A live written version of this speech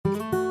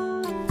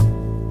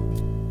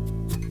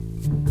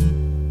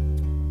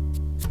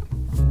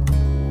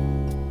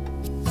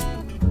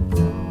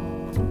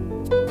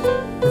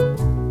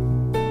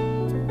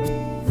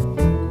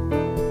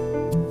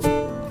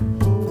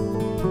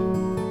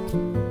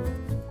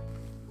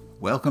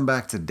Welcome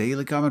back to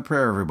Daily Common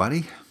Prayer,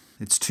 everybody.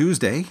 It's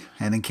Tuesday,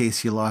 and in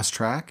case you lost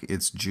track,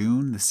 it's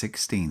June the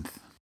 16th.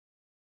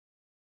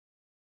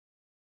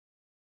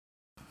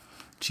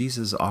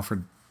 Jesus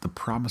offered the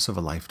promise of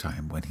a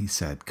lifetime when he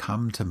said,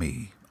 "Come to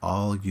me,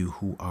 all you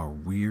who are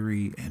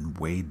weary and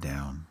weighed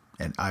down,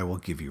 and I will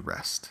give you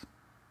rest."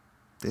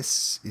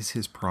 This is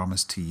his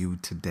promise to you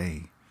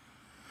today.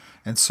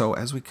 And so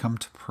as we come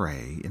to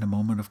pray in a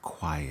moment of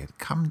quiet,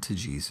 come to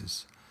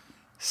Jesus.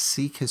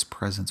 Seek his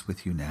presence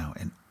with you now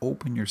and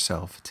open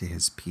yourself to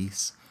his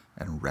peace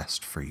and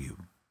rest for you.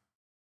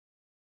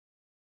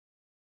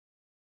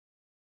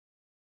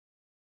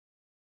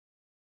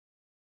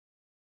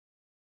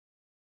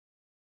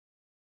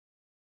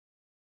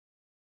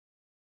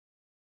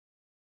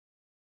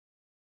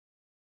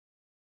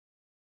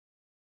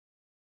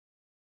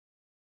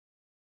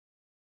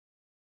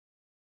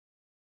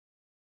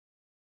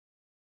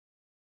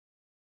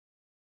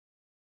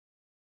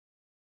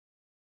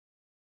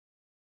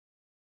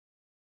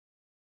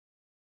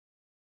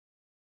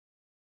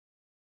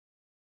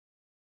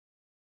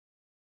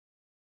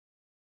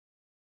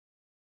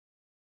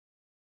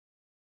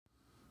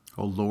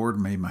 O Lord,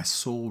 may my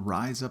soul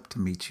rise up to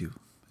meet you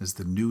as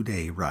the new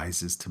day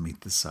rises to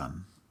meet the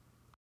sun.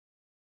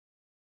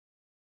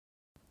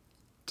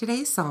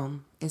 Today's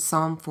psalm is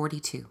Psalm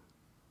 42.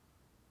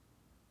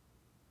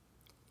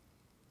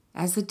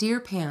 As the deer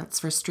pants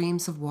for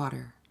streams of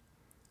water,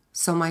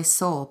 so my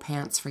soul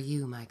pants for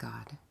you, my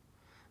God.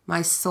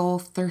 My soul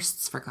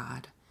thirsts for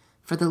God,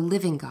 for the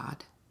living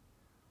God.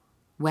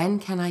 When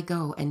can I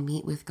go and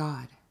meet with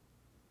God?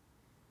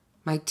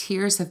 My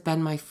tears have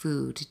been my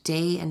food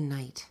day and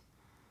night,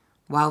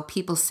 while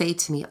people say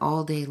to me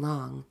all day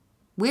long,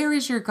 "Where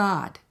is your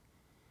God?"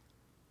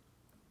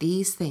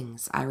 These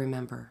things I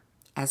remember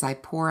as I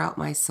pour out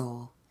my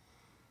soul,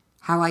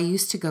 how I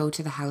used to go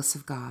to the house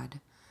of God,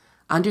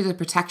 under the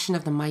protection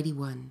of the Mighty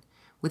One,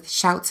 with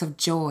shouts of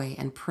joy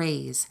and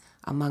praise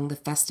among the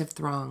festive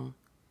throng.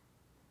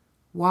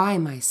 Why,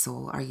 my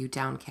soul, are you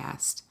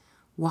downcast?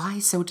 Why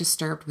so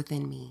disturbed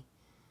within me?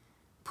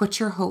 Put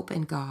your hope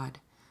in God,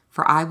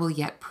 for I will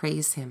yet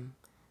praise him,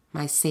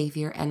 my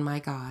Savior and my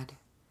God.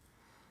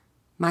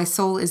 My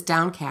soul is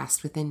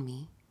downcast within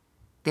me.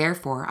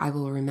 Therefore I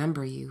will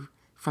remember you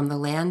from the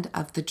land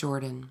of the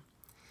Jordan,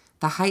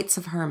 the heights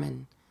of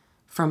Hermon,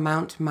 from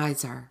Mount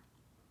Mizar.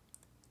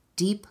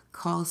 Deep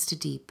calls to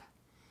deep.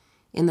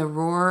 In the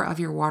roar of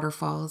your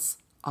waterfalls,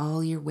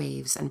 all your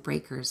waves and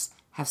breakers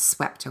have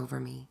swept over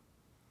me.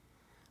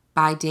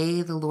 By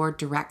day the Lord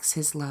directs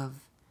his love.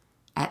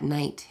 At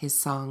night his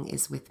song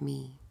is with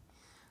me,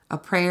 a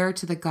prayer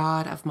to the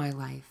God of my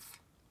life.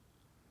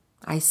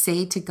 I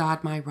say to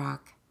God, my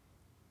rock,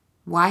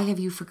 why have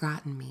you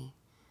forgotten me?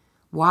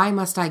 Why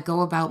must I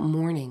go about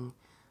mourning,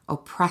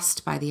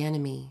 oppressed by the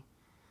enemy?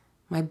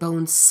 My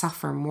bones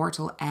suffer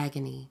mortal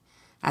agony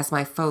as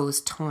my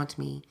foes taunt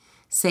me,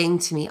 saying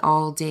to me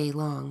all day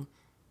long,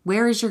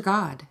 "Where is your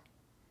God?"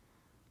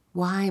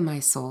 Why, my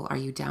soul, are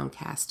you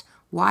downcast?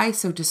 Why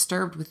so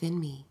disturbed within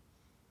me?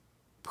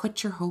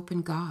 Put your hope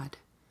in God,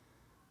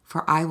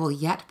 for I will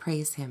yet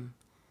praise him,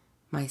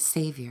 my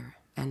Savior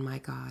and my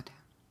God.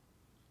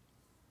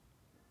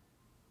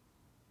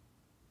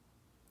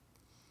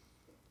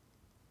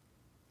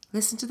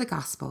 Listen to the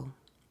gospel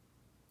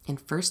in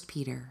 1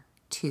 Peter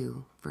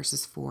 2,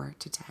 verses 4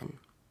 to 10.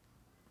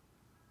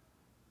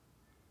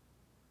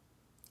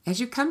 As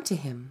you come to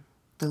him,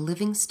 the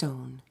living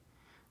stone,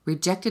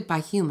 rejected by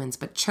humans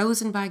but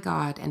chosen by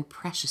God and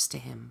precious to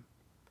him,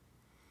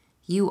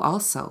 you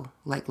also,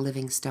 like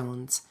living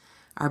stones,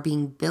 are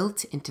being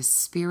built into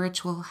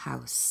spiritual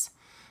house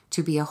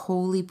to be a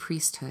holy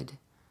priesthood,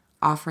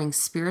 offering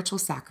spiritual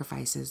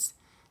sacrifices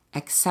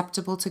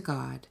acceptable to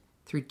God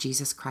through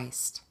Jesus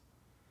Christ.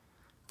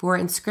 For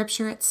in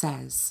Scripture it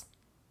says,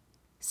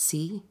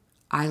 "See,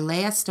 I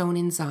lay a stone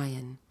in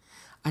Zion,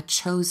 a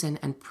chosen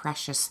and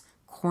precious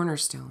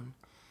cornerstone,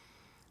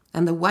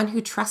 and the one who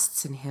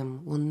trusts in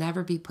him will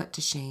never be put to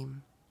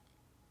shame."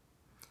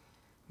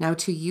 Now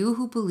to you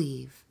who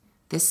believe,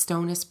 this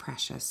stone is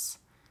precious,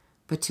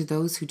 but to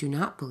those who do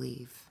not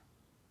believe,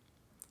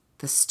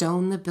 the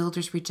stone the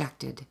builders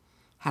rejected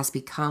has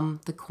become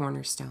the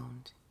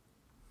cornerstone,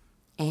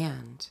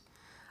 and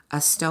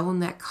a stone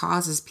that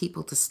causes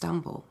people to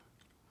stumble,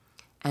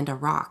 and a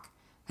rock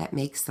that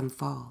makes them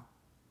fall.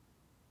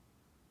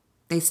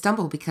 They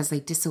stumble because they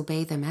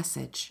disobey the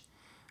message,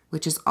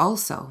 which is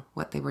also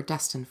what they were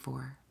destined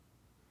for.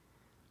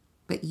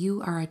 But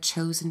you are a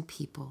chosen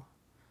people,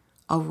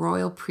 a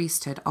royal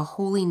priesthood, a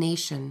holy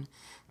nation,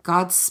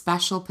 God's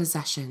special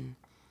possession,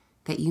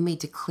 that you may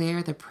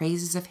declare the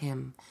praises of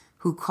him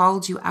who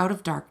called you out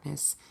of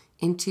darkness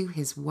into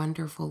his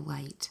wonderful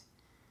light.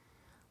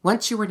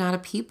 Once you were not a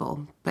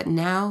people, but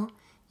now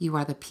you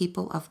are the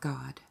people of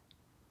God.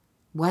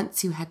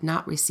 Once you had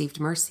not received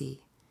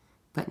mercy,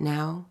 but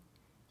now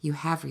you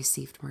have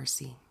received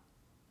mercy.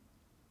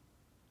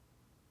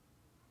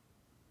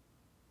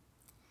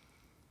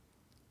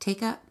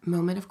 Take a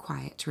moment of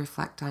quiet to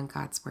reflect on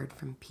God's word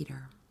from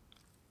Peter.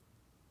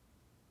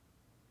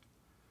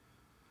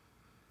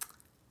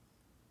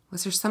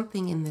 Was there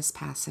something in this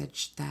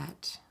passage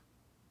that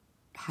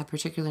had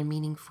particular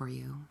meaning for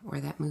you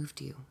or that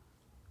moved you?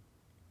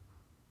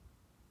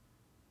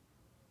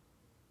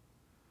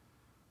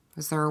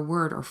 Was there a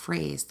word or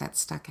phrase that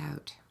stuck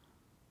out?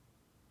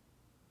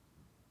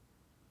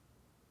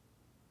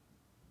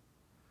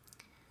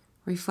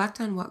 Reflect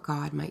on what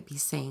God might be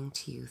saying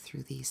to you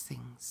through these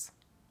things.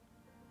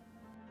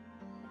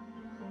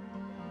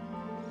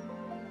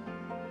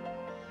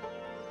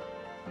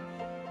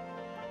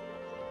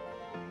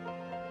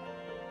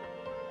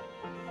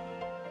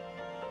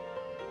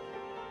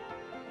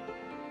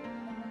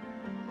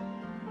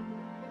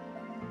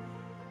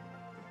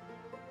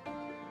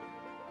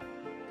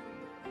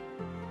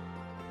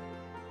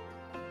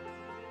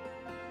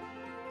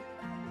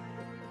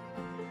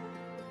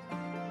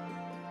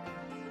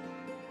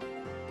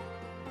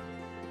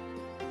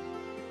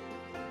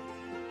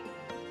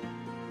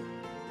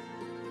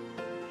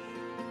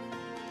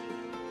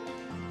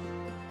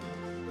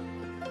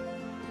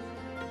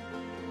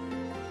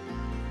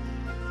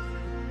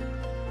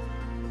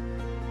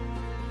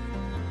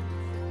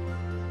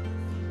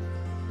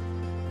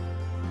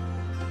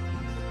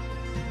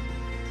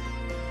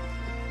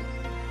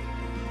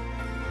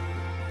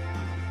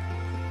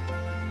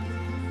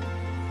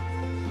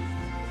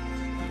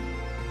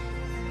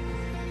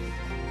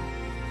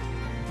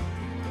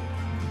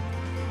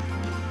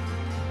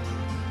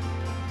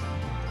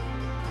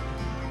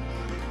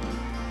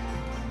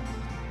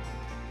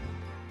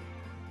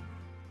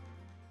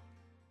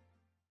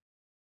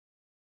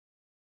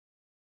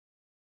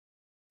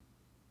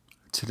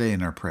 Today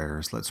in our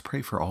prayers, let's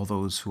pray for all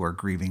those who are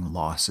grieving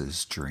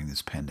losses during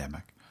this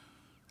pandemic.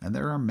 And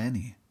there are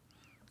many.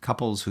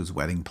 Couples whose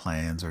wedding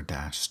plans are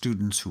dashed,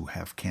 students who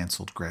have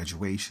canceled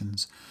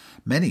graduations,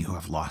 many who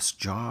have lost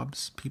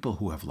jobs, people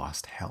who have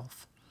lost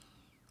health.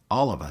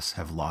 All of us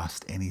have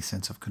lost any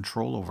sense of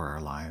control over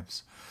our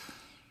lives.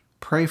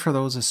 Pray for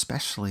those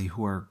especially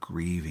who are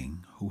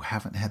grieving, who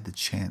haven't had the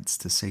chance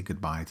to say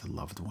goodbye to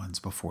loved ones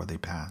before they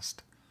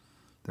passed.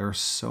 There are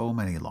so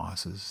many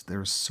losses.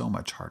 There is so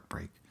much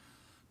heartbreak.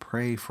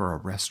 Pray for a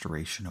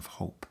restoration of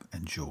hope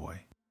and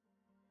joy.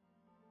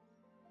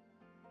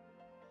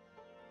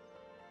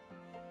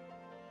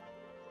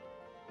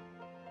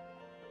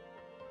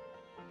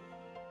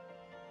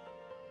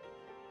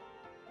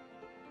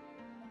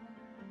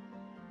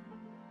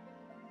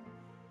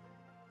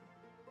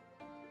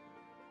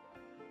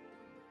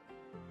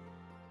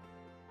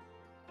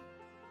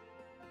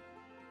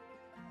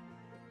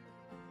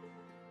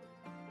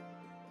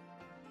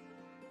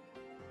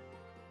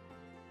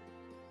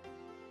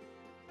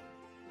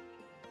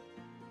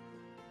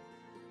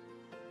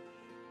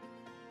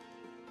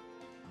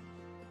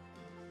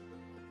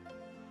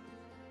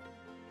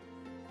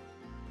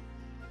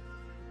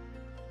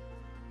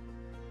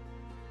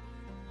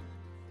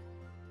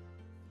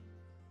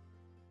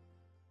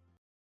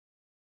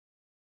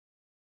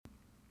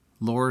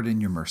 Lord, in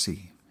your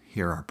mercy,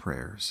 hear our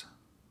prayers.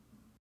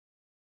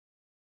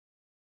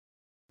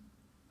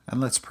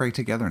 And let's pray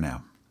together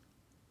now.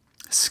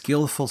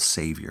 Skillful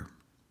Savior,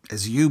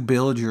 as you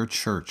build your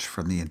church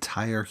from the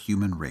entire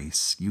human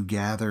race, you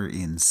gather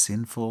in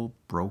sinful,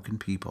 broken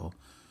people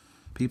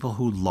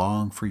who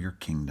long for your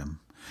kingdom.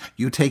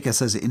 You take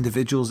us as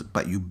individuals,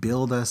 but you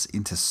build us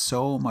into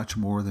so much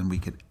more than we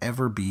could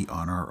ever be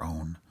on our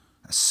own.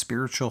 A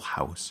spiritual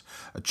house,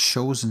 a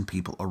chosen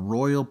people, a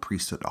royal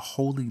priesthood, a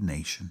holy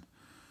nation.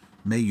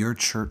 May your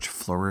church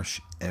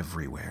flourish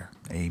everywhere.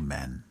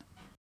 Amen.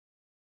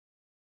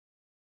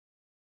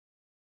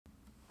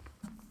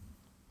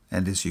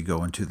 And as you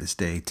go into this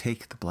day,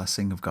 take the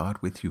blessing of God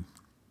with you.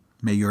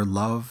 May your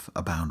love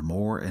abound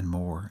more and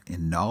more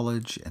in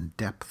knowledge and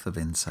depth of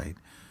insight,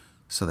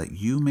 so that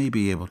you may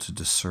be able to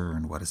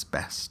discern what is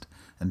best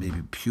and may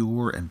be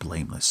pure and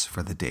blameless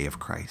for the day of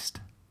Christ.